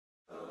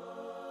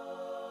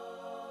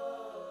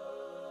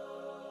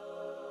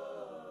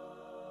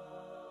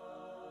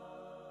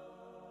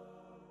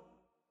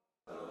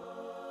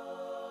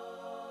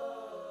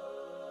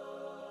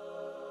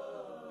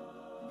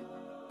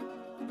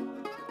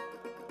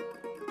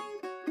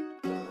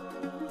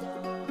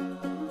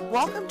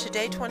Welcome to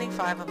day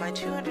 25 of my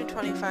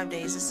 225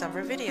 Days of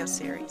Summer video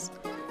series.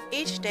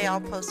 Each day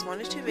I'll post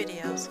 1 or 2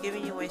 videos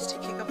giving you ways to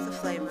kick up the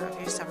flavor of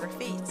your summer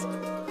feeds.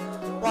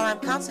 While I'm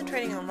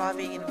concentrating on raw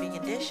vegan and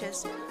vegan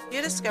dishes,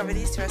 you'll discover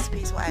these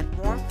recipes will add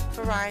warmth,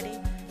 variety,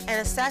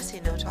 and a sassy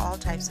note to all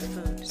types of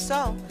food.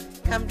 So,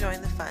 come join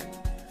the fun.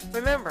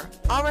 Remember,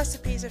 all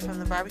recipes are from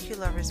the Barbecue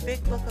Lover's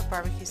Big Book of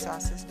Barbecue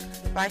Sauces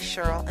by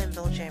Cheryl and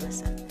Bill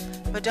Jamison.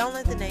 But don't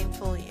let the name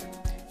fool you.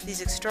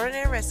 These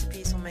extraordinary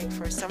recipes will make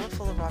for a summer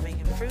full of raw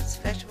vegan fruits,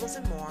 vegetables,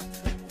 and more,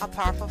 a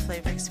powerful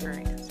flavor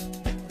experience.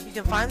 You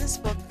can find this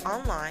book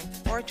online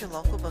or at your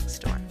local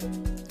bookstore.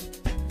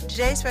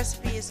 Today's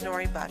recipe is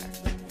Nori Butter.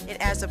 It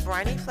adds a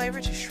briny flavor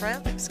to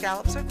shrimp,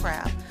 scallops, or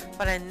crab,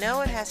 but I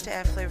know it has to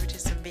add flavor to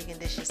some vegan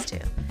dishes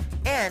too.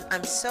 And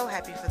I'm so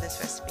happy for this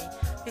recipe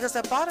because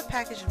I bought a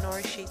package of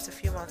nori sheets a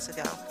few months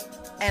ago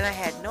and I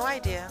had no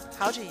idea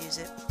how to use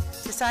it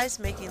besides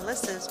making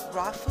Lissa's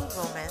raw food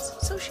romance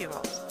sushi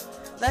rolls.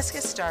 Let's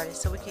get started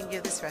so we can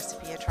give this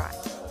recipe a try.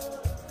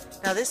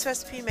 Now this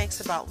recipe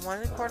makes about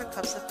 1 1/4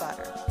 cups of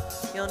butter.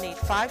 You'll need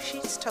 5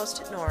 sheets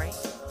toasted nori,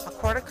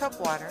 1/4 cup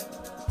water,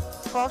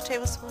 12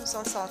 tablespoons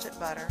unsalted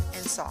butter,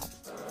 and salt.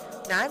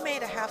 Now I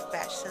made a half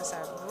batch since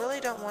I really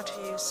don't want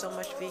to use so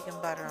much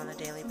vegan butter on a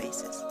daily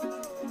basis.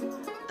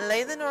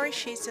 Lay the nori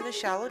sheets in a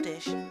shallow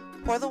dish,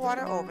 pour the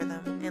water over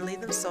them, and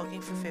leave them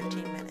soaking for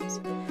 15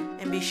 minutes.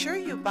 And be sure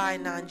you buy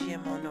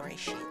non-GMO nori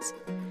sheets.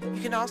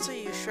 You can also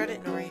use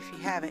shredded nori if you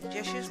have it,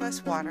 just use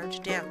less water to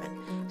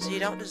dampen so you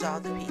don't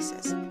dissolve the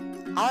pieces.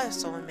 I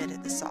also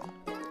omitted the salt.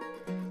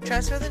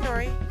 Transfer the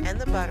nori and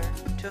the butter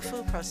to a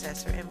food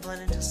processor and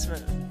blend until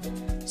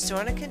smooth.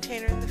 Store in a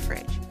container in the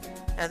fridge.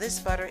 Now this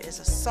butter is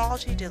a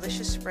salty,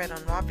 delicious spread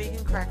on raw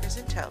vegan crackers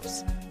and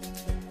toast.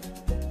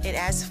 It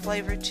adds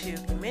flavor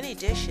to many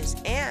dishes,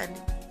 and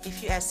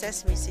if you add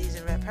sesame seeds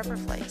and red pepper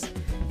flakes,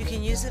 you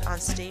can use it on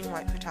steamed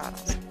white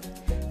potatoes.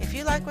 If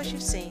you like what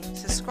you've seen,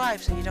 subscribe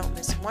so you don't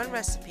miss one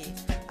recipe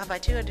of my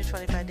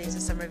 225 Days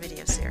of Summer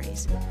video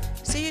series.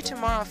 See you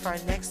tomorrow for our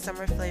next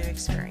summer flavor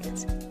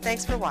experience.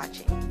 Thanks for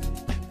watching.